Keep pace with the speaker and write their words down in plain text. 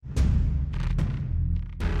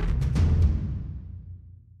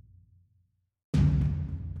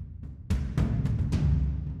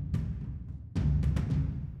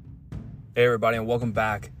Hey everybody, and welcome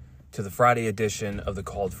back to the Friday edition of the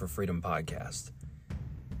Called for Freedom podcast.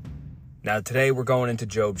 Now today we're going into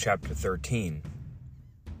Job chapter 13.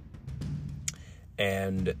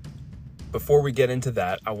 And before we get into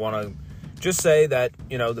that, I want to just say that,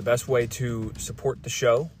 the best way to support the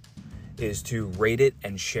show is to rate it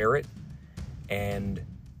and share it. And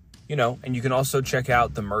you can also check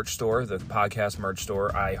out the merch store, the podcast merch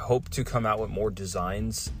store. I hope to come out with more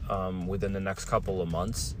designs within the next couple of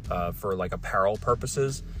months for like apparel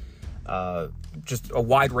purposes. Just a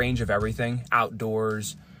wide range of everything,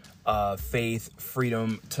 outdoors, faith,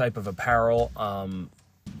 freedom type of apparel.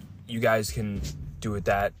 You guys can do with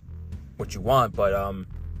that what you want, but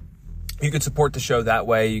you can support the show that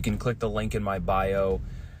way. You can click the link in my bio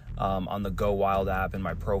on the Go Wild app in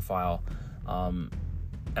my profile.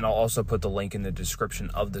 And I'll also put the link in the description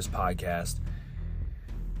of this podcast.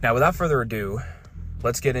 Now, without further ado,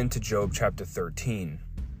 let's get into Job chapter 13.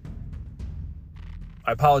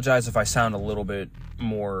 I apologize if I sound a little bit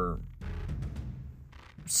more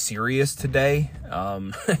serious today.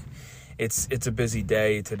 It's a busy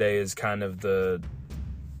day. Today's kind of the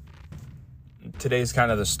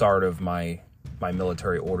start of my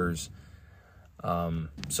military orders.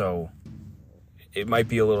 So it might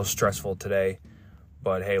be a little stressful today.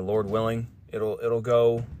 But hey, Lord willing, it'll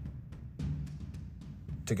go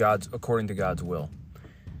to according to God's will.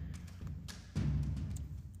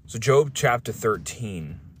 So Job chapter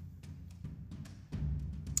 13.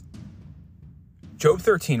 Job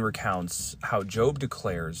 13 recounts how Job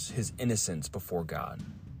declares his innocence before God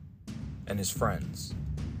and his friends.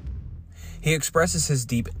 He expresses his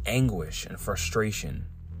deep anguish and frustration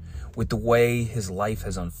with the way his life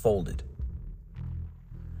has unfolded.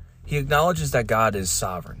 He acknowledges that God is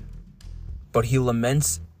sovereign, but he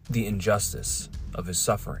laments the injustice of his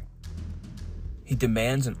suffering. He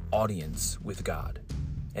demands an audience with God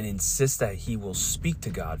and insists that he will speak to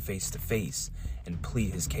God face to face and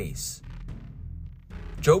plead his case.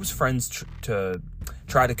 Job's friends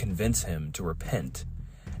try to convince him to repent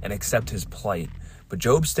and accept his plight, but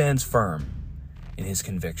Job stands firm in his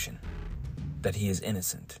conviction that he is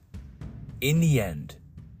innocent. In the end,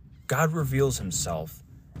 God reveals himself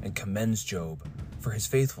and commends Job for his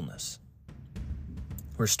faithfulness,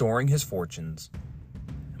 restoring his fortunes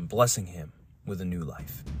and blessing him with a new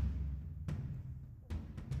life.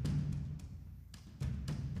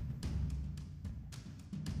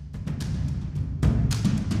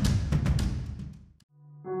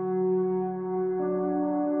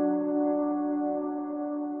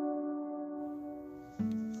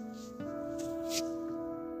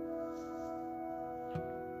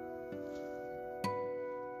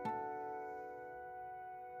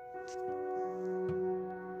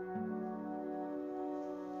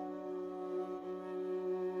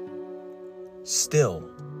 Still,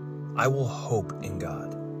 I will hope in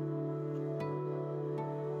God.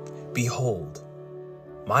 Behold,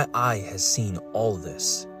 my eye has seen all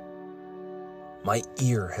this. My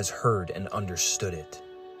ear has heard and understood it.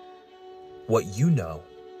 What you know,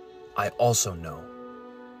 I also know.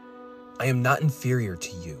 I am not inferior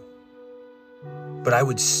to you, but I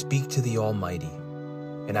would speak to the Almighty,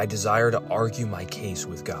 and I desire to argue my case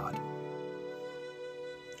with God.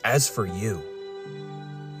 As for you,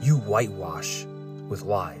 you whitewash with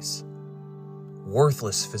lies.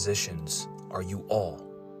 Worthless physicians are you all.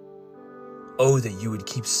 Oh, that you would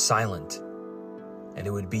keep silent, and it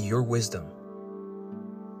would be your wisdom.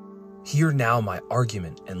 Hear now my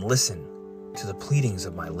argument and listen to the pleadings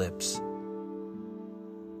of my lips.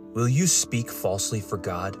 Will you speak falsely for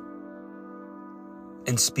God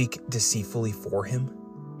and speak deceitfully for him?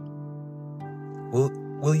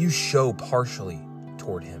 Will you show partially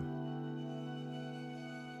toward him?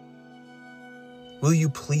 Will you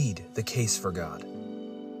plead the case for God?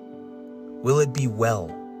 Will it be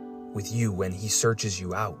well with you when he searches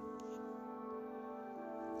you out?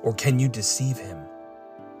 Or can you deceive him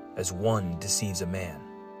as one deceives a man?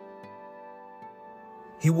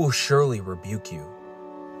 He will surely rebuke you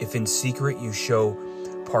if in secret you show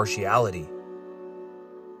partiality.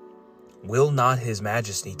 Will not his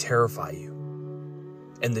majesty terrify you,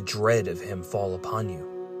 and the dread of him fall upon you?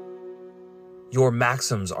 Your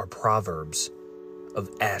maxims are proverbs of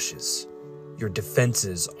ashes. Your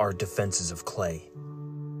defenses are defenses of clay.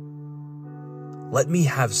 Let me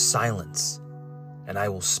have silence, and I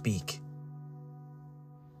will speak,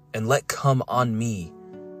 and let come on me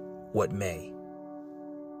what may.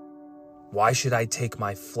 Why should I take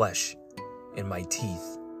my flesh in my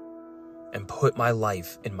teeth and put my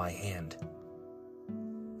life in my hand?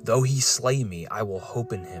 Though he slay me, I will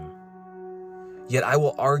hope in him. Yet I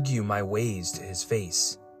will argue my ways to his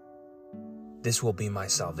face. This will be my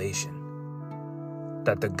salvation.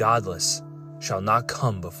 that the godless shall not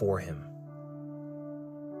come before him.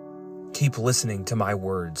 Keep listening to my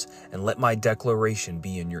words, and let my declaration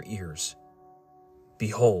be in your ears.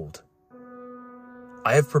 Behold,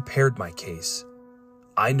 I have prepared my case.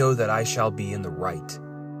 I know that I shall be in the right.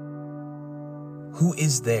 Who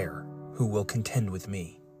is there who will contend with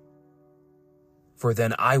me? For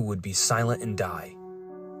then I would be silent and die.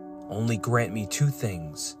 Only grant me two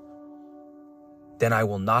things. Then I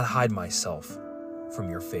will not hide myself from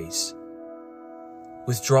your face.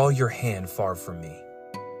 Withdraw your hand far from me,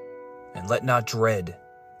 and let not dread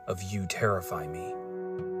of you terrify me.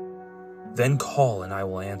 Then call and I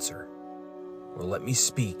will answer, or let me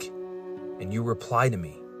speak, and you reply to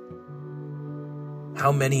me.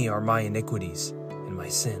 How many are my iniquities and my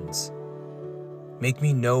sins? Make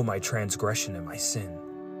me know my transgression and my sin.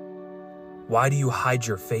 Why do you hide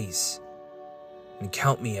your face and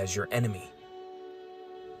count me as your enemy?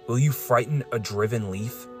 Will you frighten a driven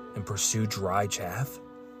leaf and pursue dry chaff?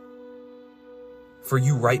 For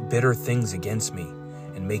you write bitter things against me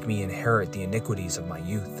and make me inherit the iniquities of my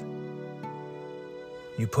youth.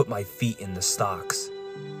 You put my feet in the stocks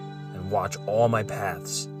and watch all my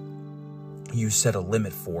paths. You set a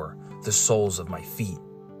limit for the soles of my feet.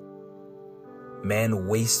 Man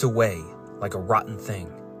wastes away like a rotten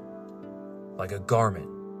thing, like a garment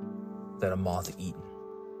that a moth eaten.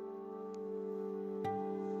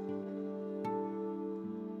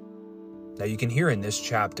 Now you can hear in this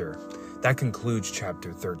chapter, that concludes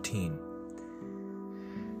chapter 13.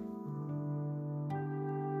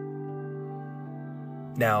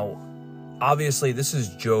 Now, obviously this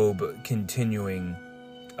is Job continuing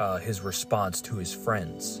his response to his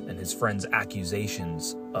friends and his friends'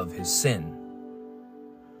 accusations of his sin.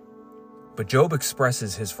 But Job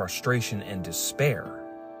expresses his frustration and despair,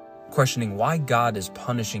 questioning why God is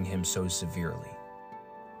punishing him so severely.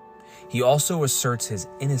 He also asserts his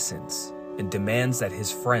innocence and demands that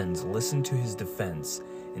his friends listen to his defense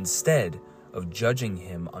instead of judging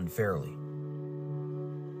him unfairly.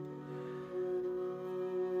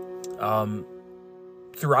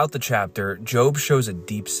 Throughout the chapter, Job shows a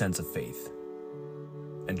deep sense of faith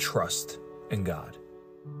and trust in God,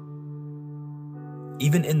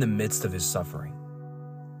 even in the midst of his suffering.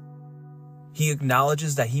 He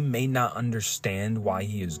acknowledges that he may not understand why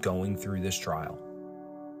he is going through this trial,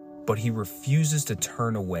 but he refuses to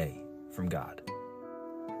turn away from God.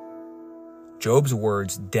 Job's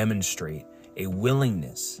words demonstrate a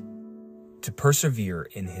willingness to persevere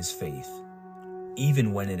in his faith,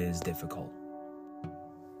 even when it is difficult.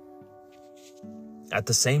 At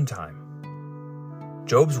the same time,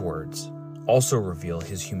 Job's words also reveal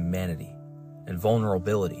his humanity and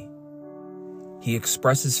vulnerability. He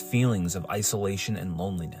expresses feelings of isolation and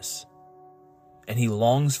loneliness, and he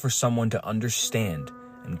longs for someone to understand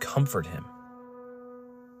and comfort him.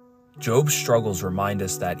 Job's struggles remind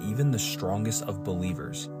us that even the strongest of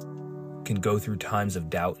believers can go through times of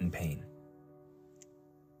doubt and pain.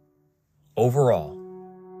 Overall,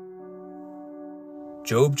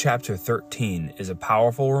 Job chapter 13 is a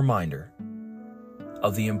powerful reminder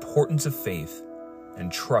of the importance of faith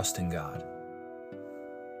and trust in God.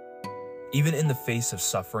 Even in the face of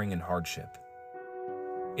suffering and hardship,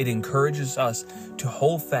 it encourages us to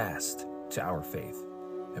hold fast to our faith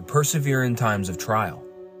and persevere in times of trial,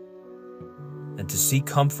 and to seek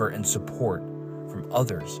comfort and support from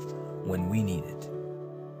others when we need it.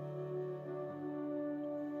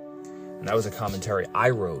 And that was a commentary I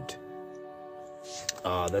wrote.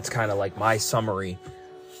 That's kind of like my summary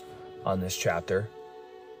on this chapter.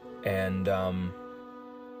 And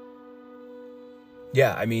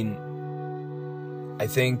yeah, I mean, I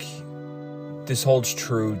think this holds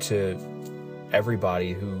true to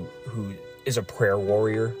everybody who is a prayer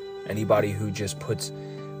warrior, anybody who just puts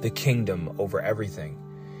the kingdom over everything.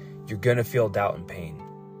 You're going to feel doubt and pain.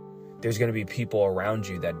 There's going to be people around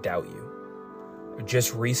you that doubt you.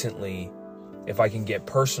 Just recently, if I can get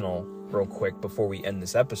personal real quick before we end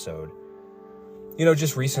this episode,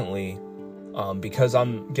 just recently, because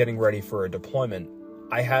I'm getting ready for a deployment,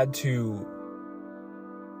 I had to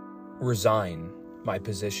resign my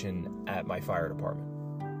position at my fire department.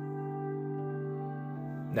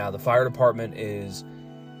 Now, the fire department is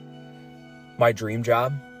my dream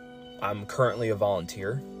job. I'm currently a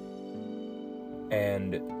volunteer,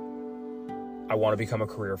 and I want to become a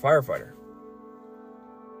career firefighter.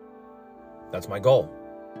 That's my goal.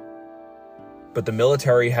 But the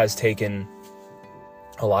military has taken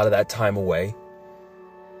a lot of that time away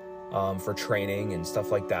for training and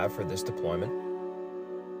stuff like that for this deployment.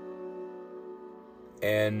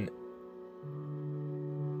 And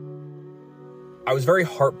I was very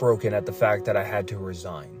heartbroken at the fact that I had to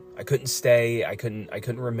resign. I couldn't stay. I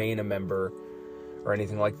couldn't remain a member or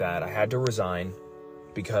anything like that. I had to resign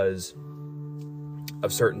because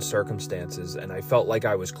of certain circumstances, and I felt like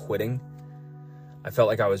I was quitting. I felt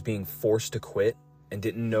like I was being forced to quit and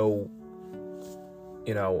didn't know,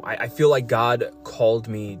 I feel like God called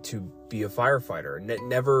me to be a firefighter.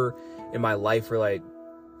 Never in my life really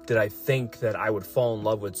did I think that I would fall in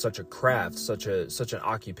love with such a craft, such an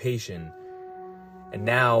occupation. And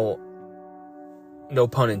now, no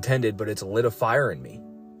pun intended, but it's lit a fire in me.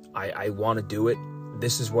 I want to do it.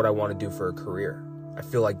 This is what I want to do for a career. I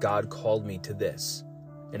feel like God called me to this.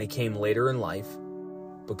 And it came later in life,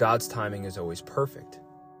 but God's timing is always perfect.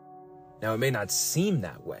 Now, it may not seem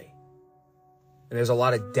that way. And there's a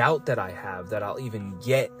lot of doubt that I have that I'll even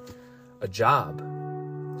get a job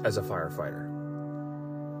as a firefighter.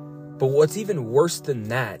 But what's even worse than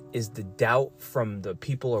that is the doubt from the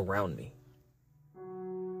people around me.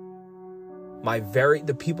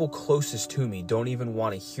 The people closest to me don't even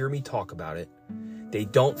want to hear me talk about it. They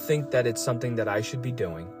don't think that it's something that I should be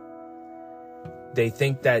doing. They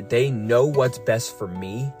think that they know what's best for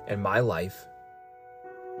me and my life.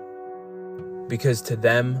 Because to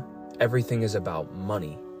them, everything is about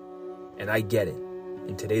money. And I get it.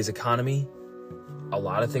 In today's economy, a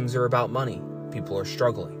lot of things are about money. People are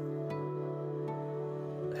struggling.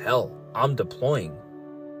 Hell, I'm deploying.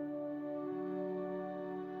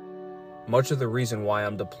 Much of the reason why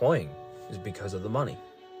I'm deploying is because of the money.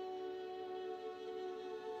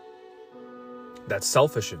 That's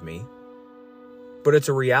selfish of me, but it's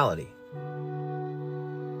a reality.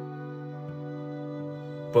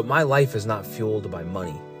 But my life is not fueled by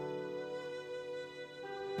money.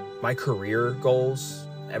 My career goals,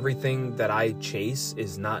 everything that I chase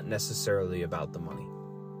is not necessarily about the money.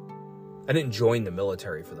 I didn't join the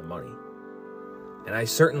military for the money. And I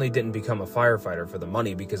certainly didn't become a firefighter for the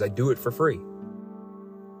money because I do it for free.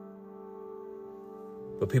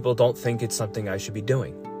 But people don't think it's something I should be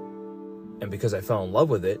doing. And because I fell in love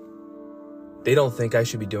with it, they don't think I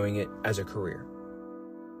should be doing it as a career.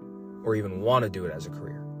 Or even want to do it as a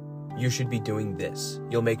career. You should be doing this.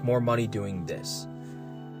 You'll make more money doing this.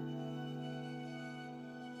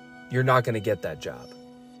 You're not going to get that job.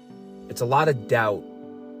 It's a lot of doubt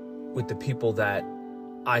with the people that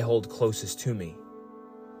I hold closest to me.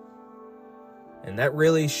 And that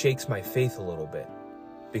really shakes my faith a little bit.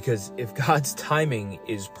 Because if God's timing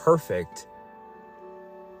is perfect,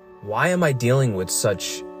 why am I dealing with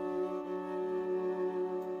such...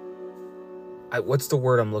 what's the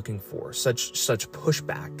word I'm looking for? Such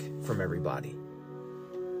pushback from everybody.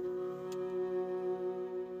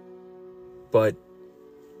 But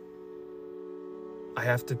I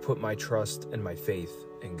have to put my trust and my faith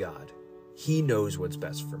in God. He knows what's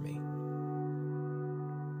best for me.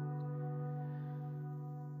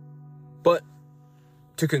 But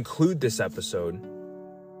to conclude this episode,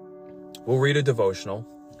 we'll read a devotional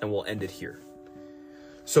and we'll end it here.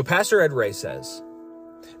 So Pastor Ed Ray says,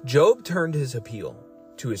 Job turned his appeal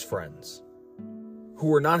to his friends, who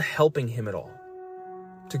were not helping him at all,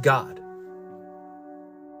 to God.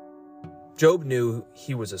 Job knew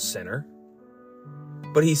he was a sinner,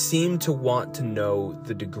 but he seemed to want to know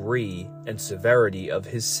the degree and severity of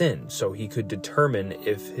his sin so he could determine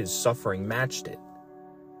if his suffering matched it.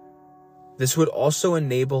 This would also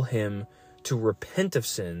enable him to repent of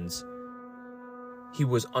sins he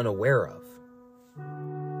was unaware of.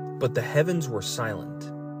 But the heavens were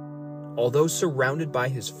silent. Although surrounded by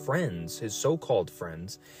his friends, his so-called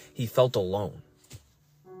friends, he felt alone.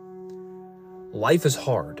 Life is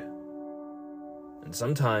hard, and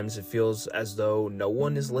sometimes it feels as though no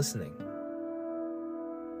one is listening,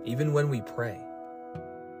 even when we pray.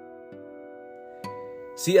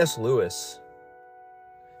 C.S. Lewis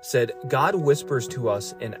said, God whispers to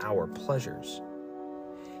us in our pleasures.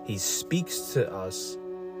 He speaks to us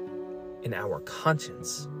in our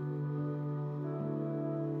conscience.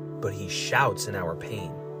 But he shouts in our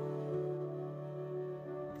pain.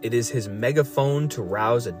 It is his megaphone to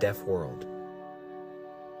rouse a deaf world.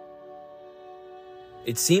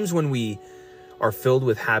 It seems when we are filled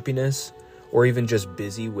with happiness or even just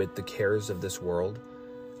busy with the cares of this world,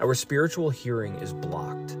 our spiritual hearing is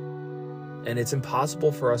blocked, and it's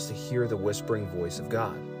impossible for us to hear the whispering voice of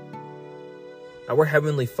God. Our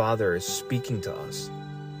Heavenly Father is speaking to us,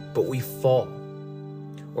 but we fall,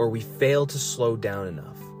 or we fail to slow down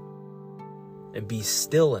enough and be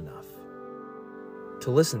still enough to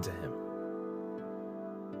listen to Him.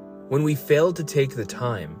 When we fail to take the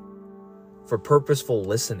time for purposeful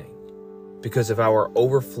listening because of our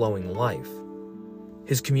overflowing life,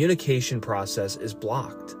 His communication process is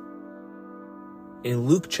blocked. In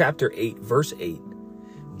Luke chapter 8, verse 8,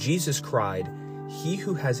 Jesus cried, He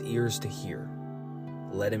who has ears to hear,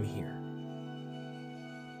 let him hear.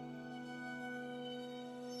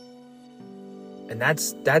 And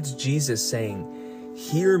that's Jesus saying,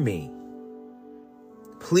 hear me.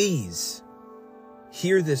 Please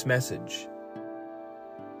hear this message.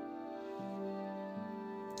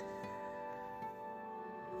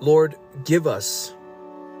 Lord, give us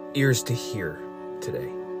ears to hear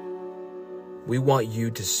today. We want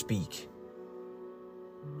you to speak.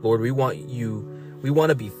 Lord, we want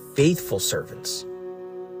to be faithful servants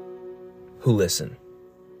who listen.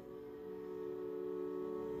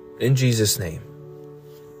 In Jesus' name,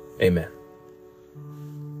 amen.